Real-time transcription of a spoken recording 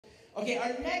Okay, our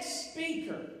next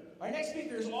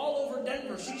speaker is all over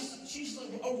Denver. She's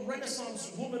like a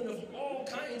Renaissance woman of all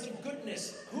kinds of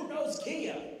goodness. Who knows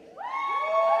Kia?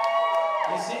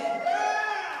 You see?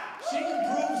 She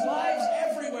improves lives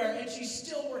everywhere, and she's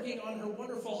still working on her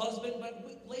wonderful husband, but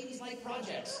ladies like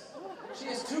projects. She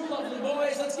has 2 lovely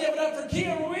boys. Let's give it up for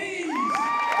Kia Ruiz.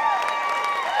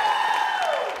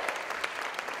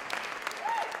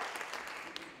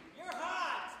 You're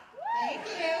hot. Thank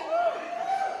you.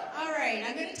 All right,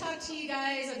 I'm going to talk to you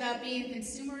guys about being a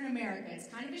consumer in America. It's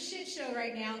kind of a shit show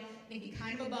right now. It can be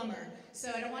kind of a bummer.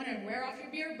 So I don't want to wear off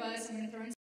your beer buzz. I'm going to throw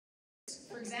in.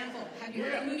 For example, have you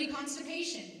heard of the movie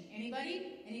Constipation?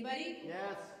 Anybody? Anybody?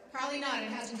 Yes. Probably not. It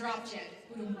hasn't dropped yet.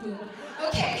 Boom, boom.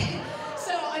 Okay.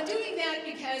 So I'm doing that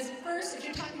because first, if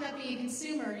you're talking about being a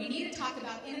consumer, you need to talk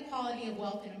about inequality of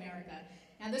wealth in America.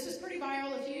 Now, this was pretty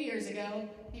viral a few years ago,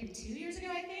 maybe 2 years ago,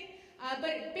 I think. But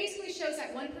it basically shows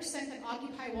that 1% that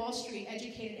Occupy Wall Street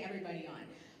educated everybody on.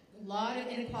 A lot of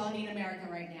inequality in America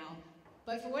right now.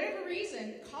 But for whatever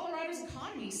reason, Colorado's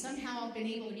economy somehow been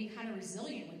able to be kind of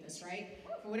resilient with this, right?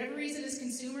 For whatever reason, as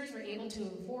consumers, we're able to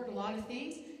afford a lot of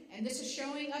things, and this is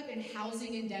showing up in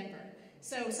housing in Denver.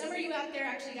 So some of you out there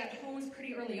actually got homes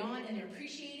pretty early on, and they're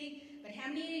appreciating, but how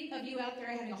many of you out there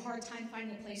are having a hard time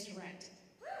finding a place to rent?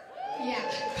 Yeah,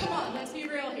 come on, let's be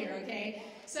real here, okay?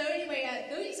 So anyway,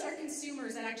 these are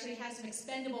consumers that actually have some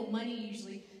expendable money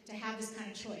usually to have this kind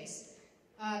of choice.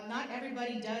 Not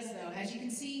everybody does, though. As you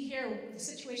can see here, the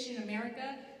situation in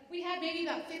America, we have maybe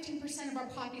about 15% of our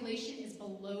population is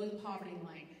below the poverty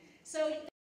line. So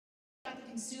about the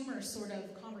consumer sort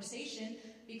of conversation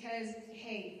because,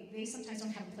 hey, they sometimes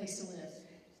don't have a place to live.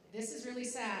 This is really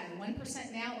sad.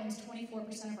 1% now owns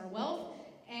 24% of our wealth.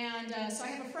 And so I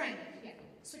have a friend,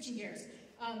 switching gears.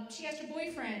 She asked her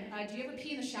boyfriend, do you ever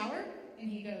pee in the shower? And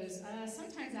he goes,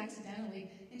 sometimes accidentally.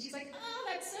 And she's like, oh,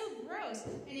 that's so gross.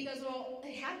 And he goes, well,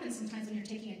 it happens sometimes when you're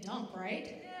taking a dump,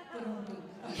 right?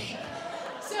 Okay.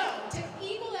 So, to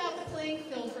equal out the playing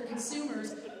field for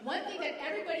consumers, one thing that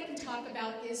everybody can talk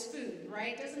about is food,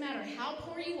 right? Doesn't matter how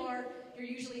poor you are, you're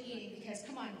usually eating. Because,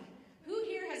 come on, who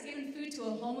here has given food to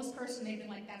a homeless person they've been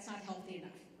like, that's not healthy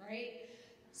enough, right?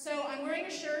 So, I'm wearing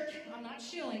a shirt. I'm not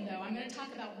shilling, though. I'm going to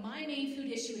talk about my main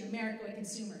food issue in America with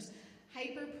consumers.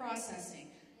 Hyper-processing.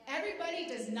 Everybody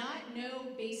does not know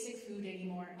basic food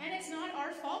anymore. And it's not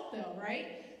our fault, though,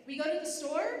 right? We go to the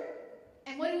store,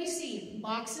 and what do we see?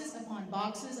 Boxes upon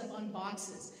boxes upon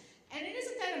boxes. And it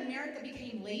isn't that America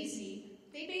became lazy.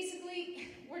 They basically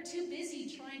were too busy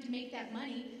trying to make that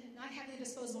money, not having the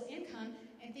disposable income,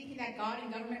 and thinking that God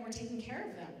and government were taking care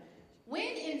of them.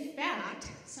 When, in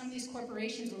fact, some of these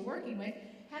corporations we're working with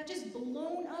have just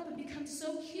blown up and become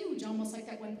so huge, almost like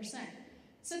that 1%.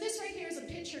 So this right here is a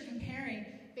picture comparing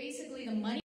basically the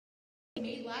money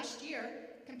made last year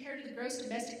compared to the gross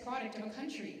domestic product of a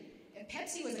country. If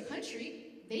Pepsi was a country,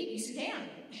 they'd be Sudan.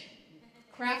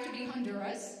 Kraft would be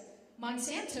Honduras.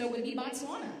 Monsanto would be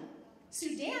Botswana.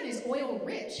 Sudan is oil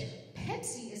rich.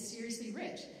 Pepsi is seriously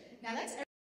rich. Now that's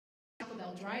Taco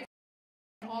Bell drive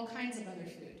and all kinds of other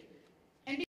food.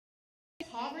 And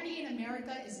poverty in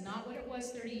America is not what it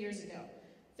was 30 years ago.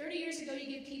 30 years ago,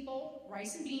 you give people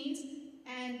rice and beans,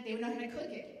 and they would know how to cook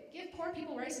it. Give poor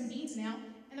people rice and beans now,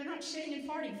 and they're not shitting and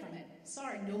farting from it.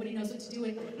 Sorry, nobody knows what to do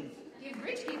with it. Give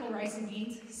rich people rice and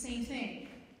beans, same thing.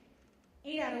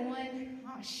 8 out of 1,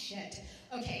 oh shit.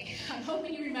 Okay, I'm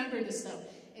hoping you remember this though.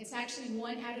 It's actually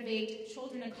 1 out of 8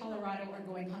 children in Colorado are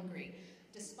going hungry.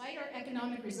 Despite our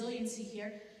economic resiliency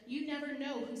here, you never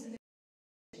know who's in the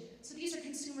So these are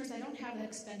consumers that don't have that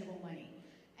expendable money.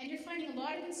 And you're finding a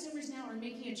lot of consumers now are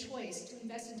making a choice to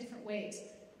invest in different ways.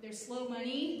 There's slow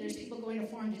money, there's people going to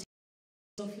farm to take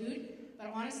slow food,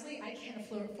 but honestly, I can't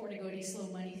afford to go to these slow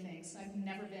money things. I've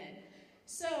never been.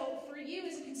 So for you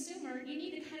as a consumer, you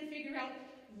need to kind of figure out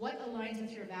what aligns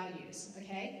with your values,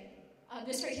 okay?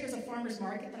 This right here is a farmer's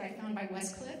market that I found by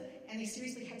Westcliff, and they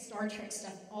seriously had Star Trek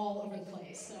stuff all over the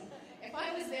place. So if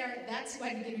I was there, that's who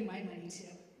I'd be giving my money to.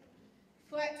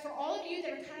 But for all of you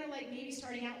that are kind of like maybe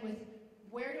starting out with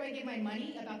where do I give my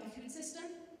money about the food system,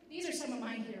 these are some of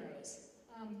my heroes.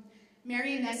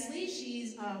 Marion Nestle,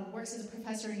 she works as a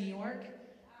professor in New York.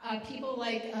 People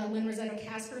like Lynn Rossetto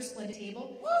Casper, Splendid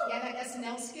Table. Woo! Yeah, that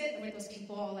SNL skit where those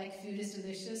people all like, food is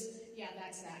delicious. Yeah,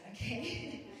 that's that,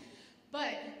 okay?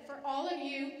 But for all of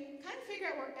you, kind of figure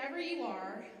out wherever you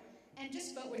are and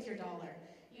just vote with your dollar.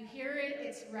 You hear it,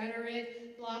 it's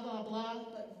rhetoric, blah, blah, blah,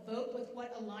 but vote with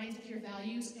what aligns with your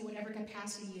values in whatever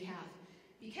capacity you have.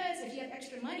 Because if you have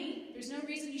extra money, there's no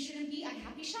reason you shouldn't be a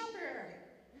happy shopper,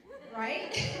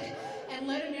 right? And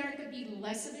let America be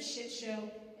less of a shit show.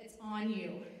 It's on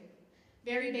you.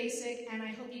 Very basic, and I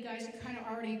hope you guys are kind of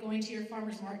already going to your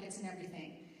farmers markets and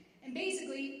everything. And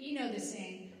basically, you know this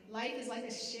saying, life is like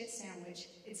a shit sandwich.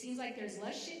 It seems like there's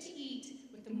less shit to eat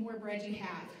with the more bread you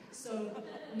have. So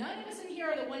none of us in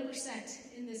here are the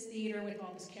 1% in this theater with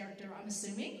all this character, I'm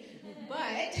assuming.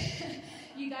 But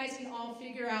you guys can all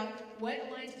figure out what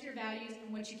aligns with your values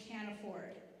and what you can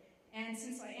afford. And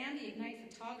since I am the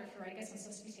Ignite photographer, I guess I'm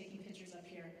supposed to be taking pictures up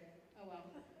here. Oh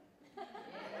well.